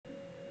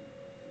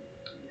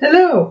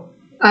Hello!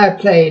 I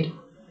played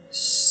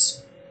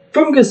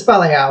Foongus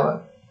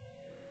Hour.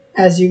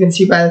 As you can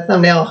see by the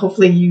thumbnail,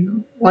 hopefully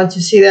you want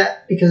to see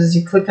that because as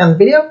you click on the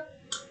video,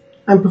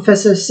 I'm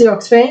Professor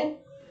SeahawksFan.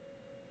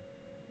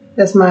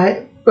 That's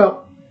my,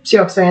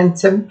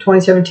 SeahawksFan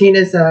 2017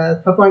 is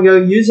a Pokemon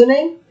Go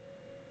username.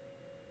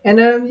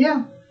 And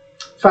yeah,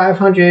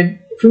 500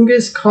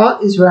 Foongus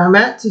caught is where I'm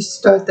at to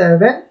start the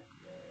event.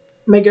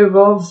 Mega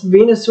Evolves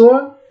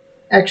Venusaur,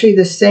 actually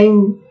the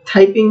same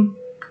typing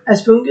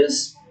as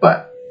Foongus,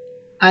 but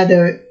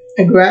either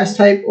a grass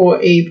type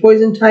or a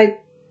poison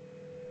type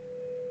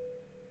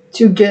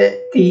to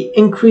get the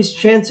increased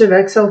chance of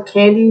XL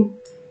candy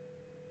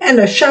and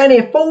a shiny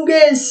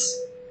Foongus.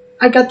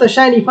 I got the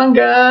shiny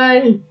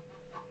fungi.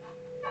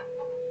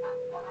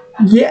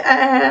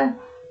 Yeah,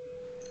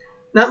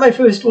 not my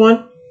first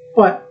one,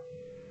 but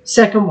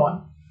second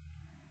one.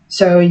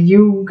 So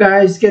you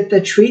guys get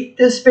the treat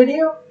this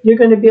video. You're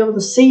going to be able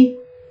to see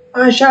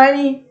a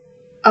shiny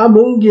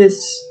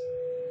Foongus.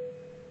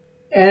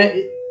 And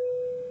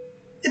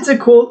it's a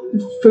cool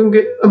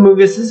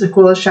Foongus is a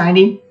cool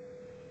shiny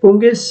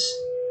Foongus.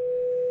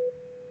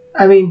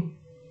 I mean,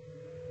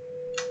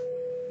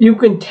 you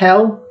can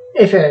tell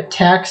if it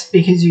attacks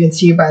because you can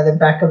see by the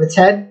back of its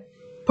head.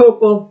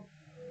 Purple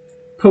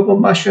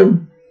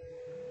mushroom.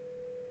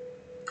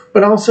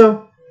 But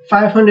also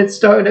 500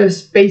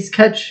 stardust base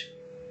catch.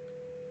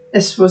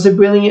 This was a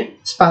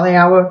brilliant spotlight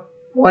hour.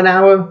 1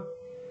 hour.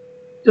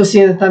 You'll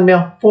see in the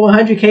thumbnail.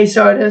 400k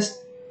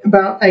stardust.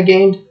 About I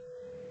gained.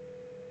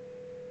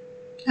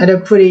 Had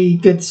a pretty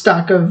good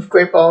stock of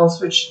great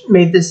balls, which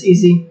made this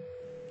easy.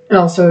 And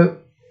also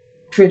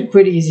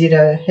pretty easy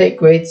to hit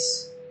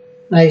greats.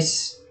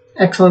 Nice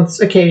excellence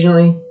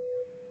occasionally.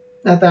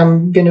 Not that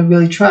I'm gonna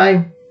really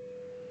try.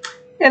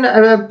 And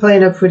I'm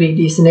playing a pretty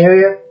decent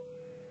area.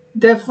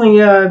 Definitely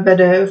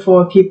better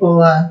for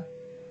people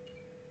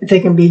if they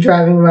can be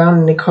driving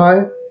around in a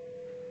car,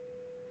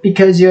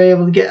 because you're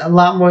able to get a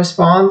lot more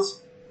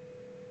spawns.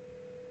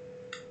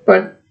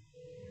 But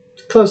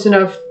close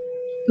enough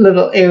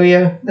little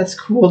area that's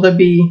cool to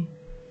be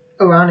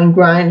around and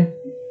grind.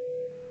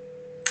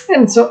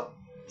 And so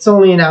it's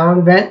only an hour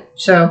event,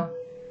 so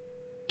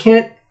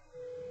can't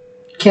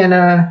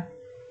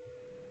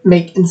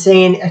make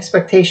insane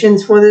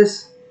expectations for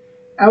this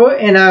hour.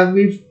 And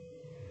we've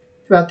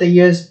throughout the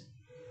years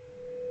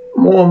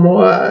more and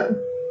more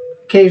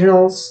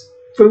occasionals,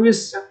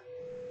 Foongus,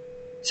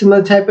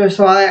 similar type of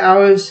spotlight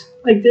hours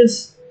like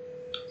this.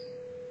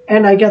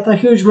 And I got the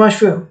huge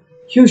mushroom,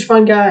 huge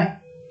fungi,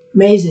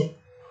 amazing.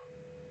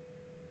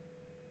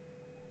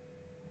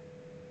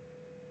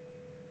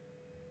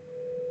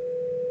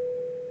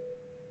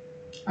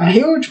 A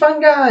huge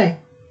fungi.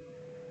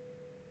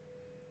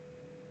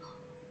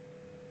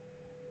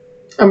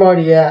 I'm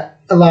already at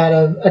a lot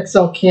of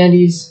XL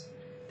candies,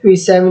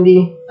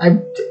 370. I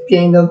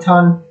gained a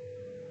ton.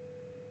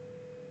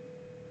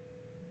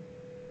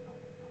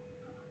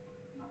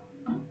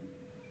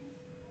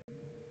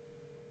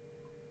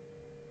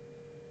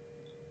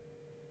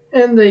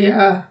 And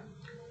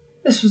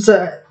this was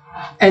the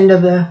end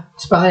of the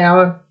spotlight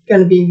hour.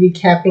 Going to be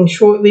recapping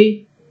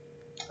shortly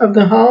of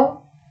the haul.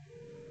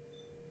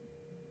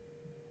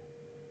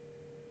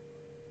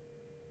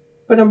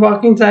 But I'm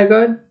walking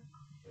Zygarde.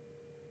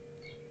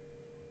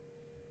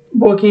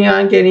 Working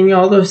on getting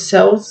all those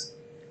cells.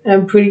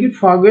 And pretty good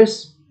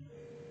progress.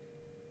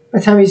 By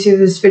the time you see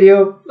this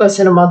video, less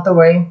than a month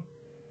away.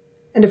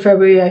 End of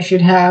February, I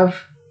should have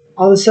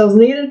all the cells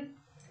needed.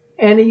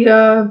 And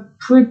a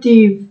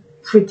pretty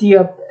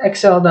up,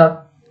 XL'd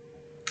up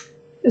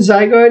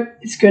Zygarde.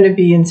 It's going to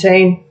be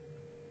insane.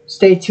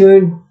 Stay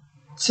tuned.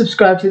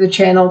 Subscribe to the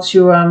channel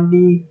to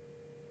be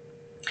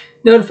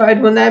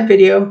notified when that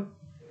video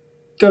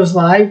goes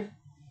live.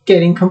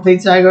 Getting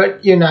complete Zygarde.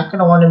 You're not going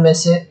to want to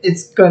miss it.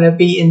 It's going to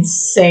be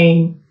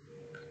insane.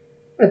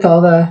 With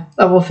all the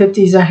level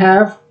 50s I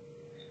have.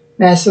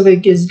 Master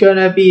League is going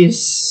to be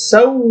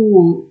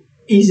so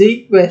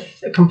easy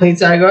with a complete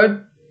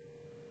Zygarde.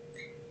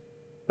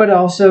 But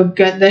also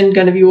then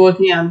going to be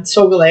working on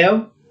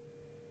Solgaleo.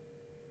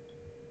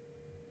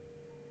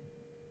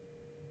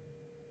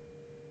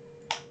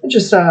 I'm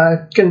just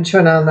going to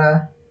turn on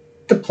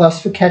the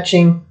plus for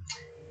catching.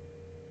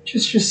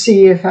 Just to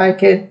see if I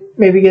could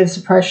maybe get a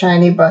surprise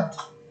shiny, but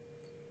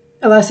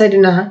alas I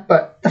did not.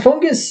 But the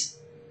Foongus,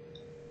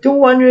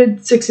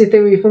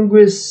 263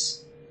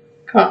 Foongus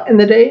caught in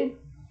the day.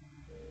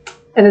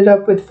 Ended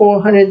up with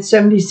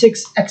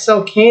 476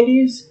 XL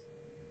candies.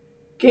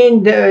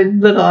 Gained a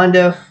little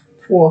under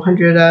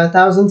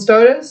 400,000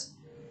 starters.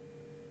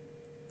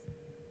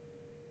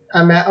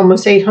 I'm at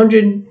almost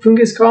 800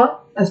 Foongus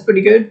caught. That's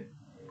pretty good.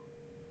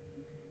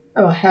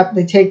 I will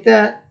happily take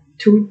that.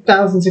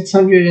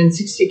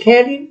 2,660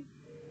 candy.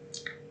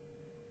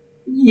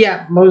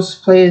 Yeah,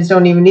 most players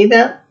don't even need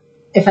that.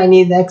 If I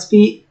need the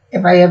XP,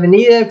 if I ever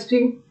need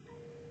XP,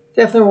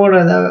 definitely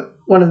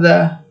one of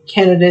the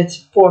candidates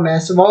for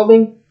mass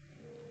evolving.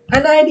 A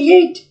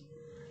 98.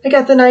 I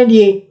got the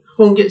 98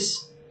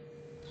 Foongus.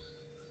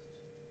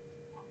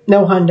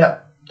 No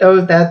Honda.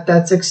 Oh,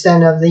 that's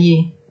extent of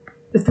the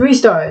the 3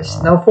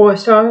 stars, no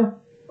 4-star,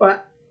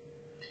 but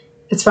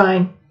it's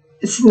fine.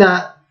 It's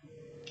not,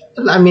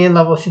 I mean,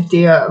 level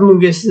 50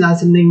 Foongus is not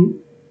something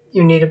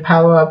you need to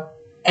power up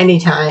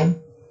anytime,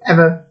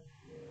 ever.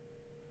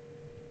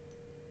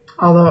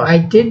 Although I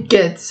did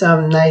get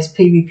some nice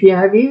PvP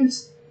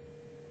IVs.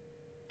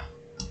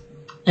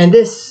 And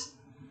this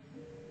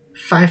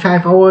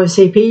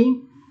 550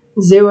 CP,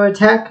 0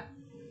 attack,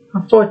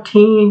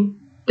 14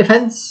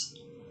 defense,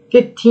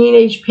 15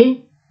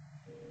 HP.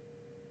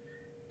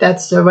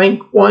 That's the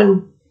rank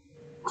 1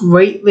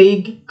 Great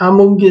League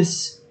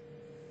Foongus.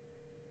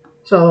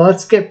 So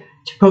let's skip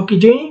to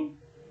Pokegenie.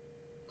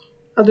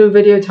 I'll do a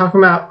video talking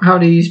about how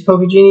to use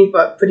Pokegenie,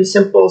 but pretty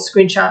simple.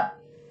 Screenshot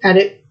at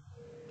it,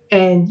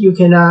 and you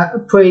can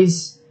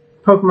appraise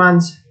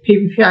Pokemon's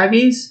PvP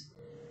IVs,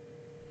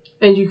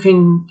 and you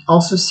can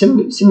also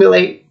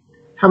simulate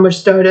how much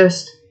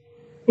stardust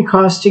it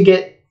costs to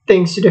get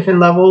things to different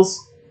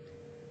levels,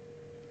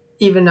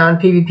 even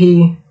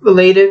non-PvP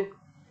related.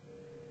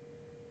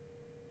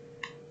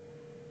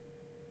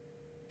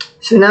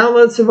 So now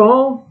let's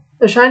evolve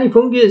the shiny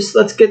Foongus.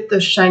 Let's get the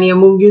shiny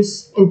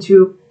Foongus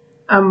into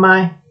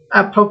my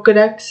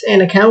Pokedex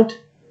and account.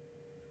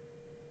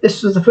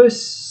 This was the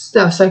first,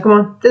 no, second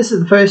one. This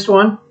is the first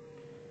one.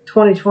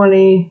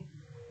 2020-23.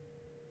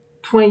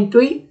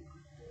 It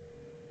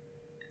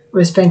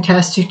was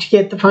fantastic to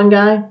get the fun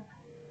guy,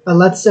 but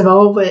let's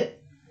evolve it.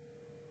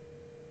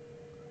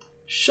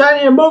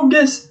 Shiny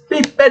Foongus,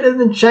 be better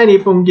than shiny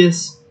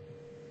Foongus.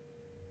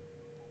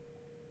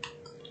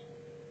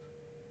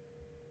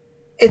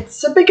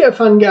 It's a bigger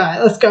fun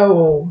guy. Let's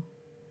go.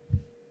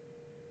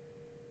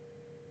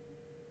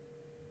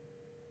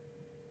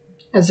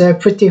 As a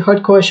pretty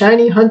hardcore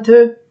shiny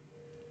hunter,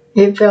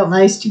 it felt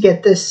nice to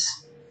get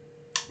this.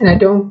 And I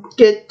don't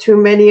get too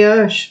many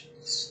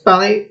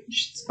Spally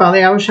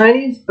Owl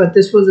shinies, but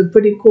this was a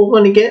pretty cool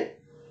one to get.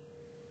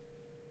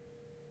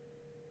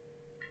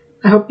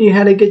 I hope you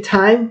had a good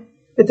time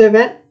with the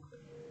event.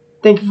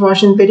 Thank you for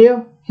watching the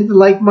video. Hit the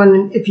like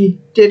button if you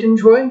did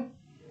enjoy.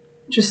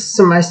 Just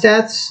some of my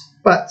stats,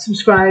 but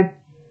subscribe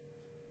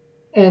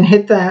and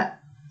hit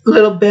that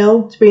little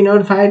bell to be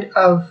notified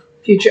of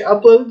future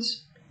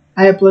uploads.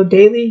 I upload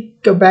daily,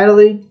 Go Battle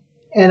League,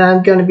 and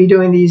I'm going to be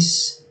doing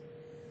these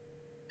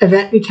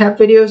event recap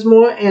videos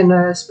more, and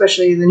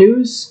especially the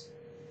news.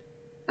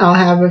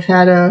 I've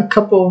had a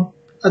couple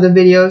other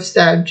videos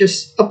that I've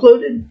just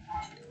uploaded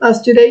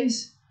last 2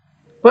 days,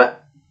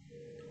 but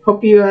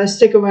hope you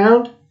stick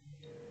around.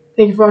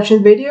 Thank you for watching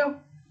the video.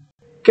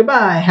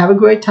 Goodbye, have a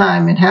great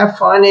time, and have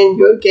fun in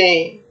your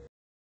game.